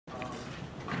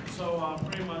So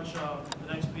pretty much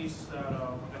the next piece that we're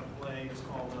going to play is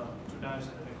called Two Dimes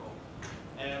and a Nickel.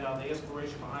 And the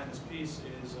inspiration behind this piece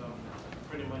is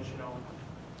pretty much,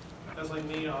 guys like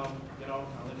me, I live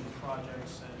in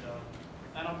projects,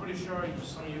 and I'm pretty sure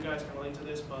some of you guys can relate to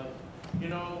this, but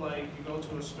like you go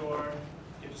to a store,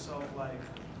 get yourself like,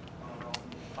 I don't know,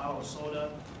 a bottle of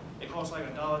soda. It costs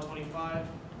like $1.25,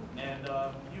 and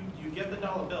you get the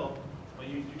dollar bill, but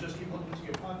you just keep looking into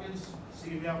your pockets, see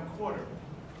if you have a quarter.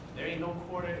 There ain't no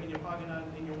quarter in your pocket, not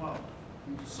in your wallet.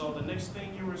 So the next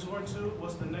thing you resort to,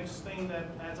 what's the next thing that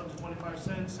adds up to 25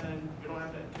 cents, and you don't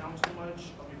have to count too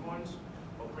much of your coins?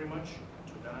 Well, pretty much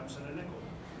 2 dimes and a nickel.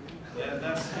 Yeah,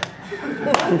 that's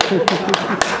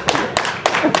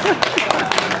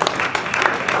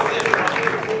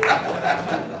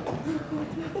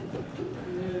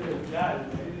yeah,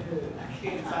 I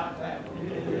can't top that.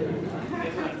 I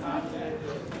can't top that.